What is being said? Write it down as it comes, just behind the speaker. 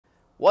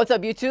What's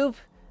up, YouTube?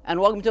 And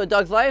welcome to A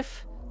Dog's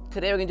Life.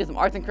 Today we're gonna do some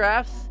arts and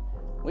crafts.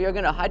 We are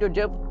gonna hydro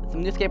jib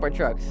some new skateboard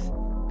trucks.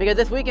 Because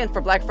this weekend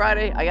for Black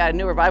Friday, I got a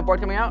new Revive board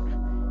coming out.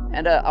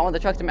 And I want the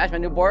trucks to match my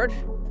new board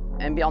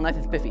and be all nice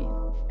and spiffy.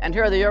 And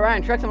here are the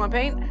Orion trucks I'm gonna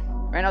paint.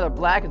 Right now they're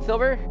black and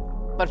silver.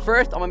 But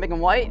first, I'm gonna make them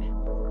white,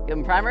 get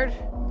them primered.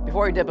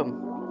 Before we dip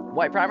them,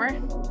 white primer,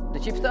 the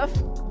cheap stuff,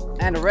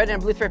 and a red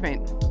and blue spray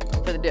paint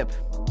for the dip.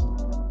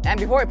 And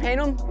before we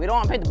paint them, we don't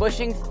want to paint the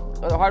bushings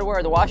or the hardware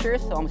or the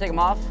washers, so I'm gonna take them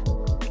off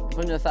and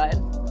put them to the side.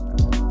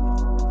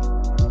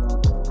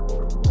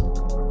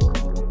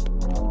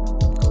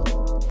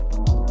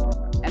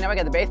 And now we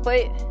got the base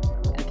plate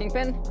and the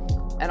kingpin.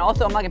 And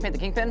also, I'm not gonna paint the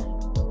kingpin,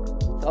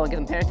 so I'll get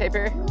some painter tape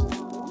here.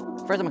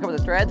 First, I'm gonna cover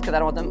the threads because I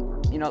don't want them,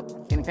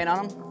 getting paint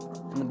on them,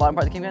 and the bottom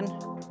part of the kingpin.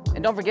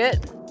 And don't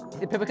forget,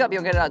 the pipet cup, you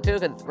don't get it out too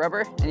because it's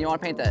rubber, and you want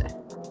to paint that.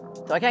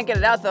 So I can't get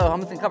it out, so I'm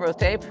just gonna cover it with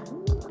tape.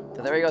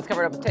 So there we go, it's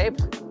covered up with tape,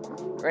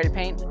 ready to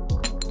paint.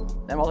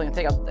 Then we're also gonna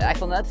take out the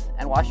axle nuts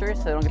and washers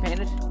so they don't get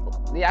painted.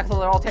 The axles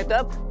are all taped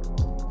up,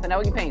 so now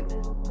we can paint.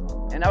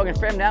 And now we're gonna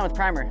spray them down with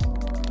primer,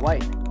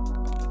 white.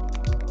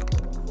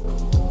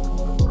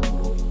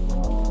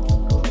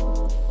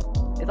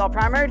 It's all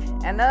primered,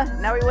 and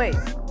now we wait,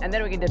 and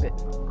then we can dip it.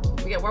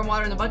 We got warm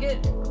water in the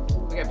bucket,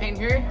 we got paint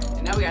here,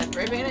 and now we gotta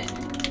spray paint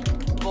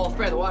it. We'll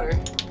spray the water.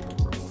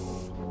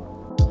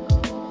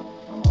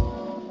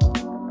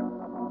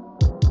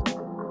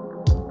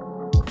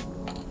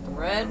 Some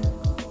red,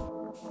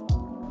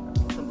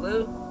 some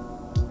blue,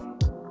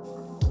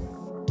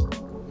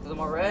 some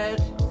more red,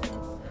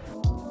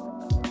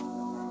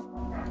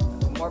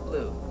 some more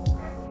blue.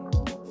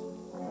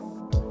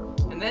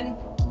 And then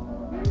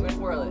we're gonna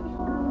swirl it.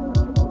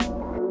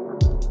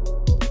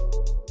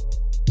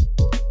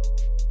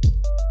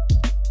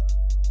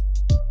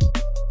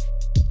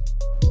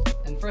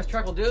 First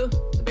truck will do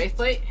the base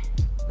plate,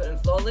 put it in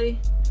slowly.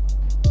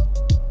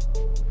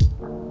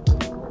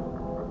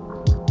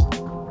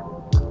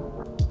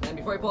 And then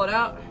before you pull it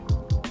out,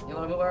 you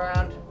want to move it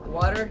around the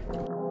water.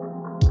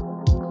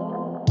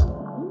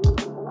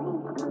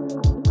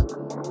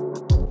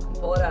 And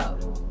pull it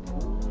out.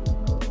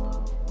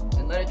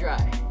 And let it dry.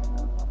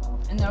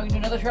 And now we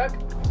can do another truck.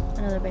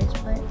 Another base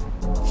plate.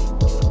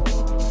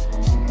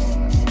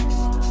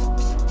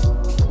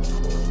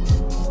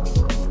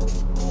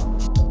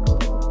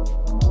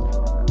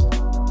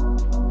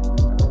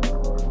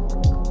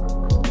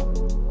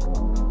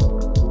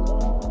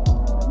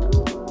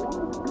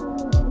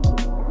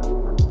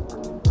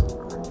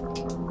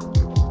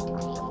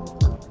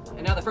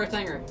 The first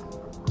hanger.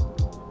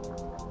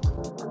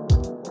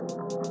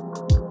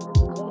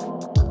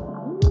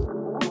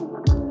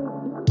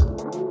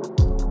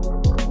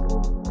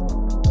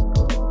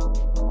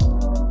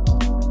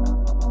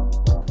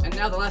 And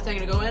now the last hanger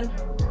to go in.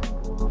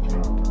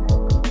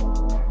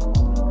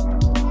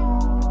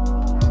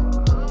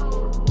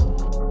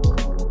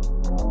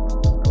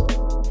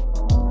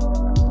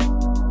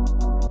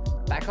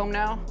 Back home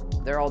now,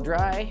 they're all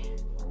dry.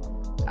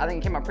 I think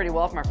it came out pretty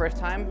well for my first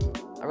time.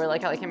 I really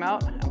like how they came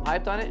out. I'm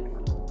hyped on it.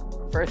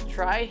 First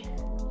try,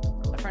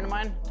 a friend of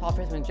mine, Tall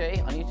Fisherman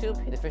Jay on YouTube,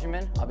 he's a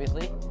fisherman,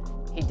 obviously.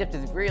 He dipped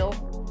his reel,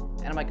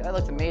 and I'm like, that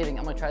looks amazing.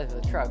 I'm gonna try this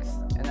with the trucks.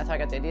 And that's how I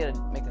got the idea to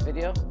make this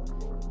video.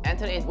 And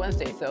today is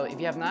Wednesday, so if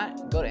you have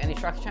not, go to Any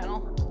Trucks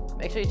channel.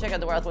 Make sure you check out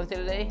the Wireless Wednesday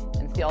today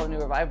and see all the new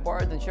Revive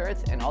boards and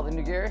shirts and all the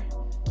new gear.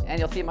 And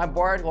you'll see my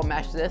board will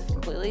match this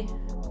completely,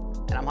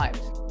 and I'm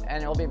hyped.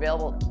 And it will be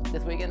available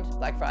this weekend,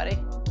 Black Friday,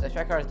 at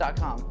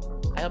TrekCars.com.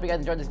 I hope you guys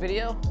enjoyed this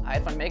video. I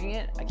had fun making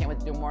it. I can't wait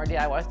to do more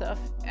DIY stuff.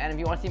 And if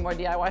you want to see more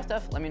DIY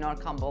stuff, let me know in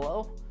the comment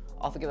below.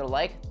 Also give it a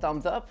like,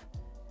 thumbs up.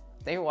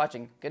 Thank you for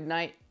watching. Good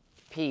night.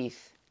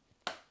 Peace.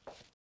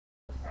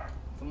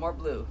 Some more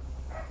blue.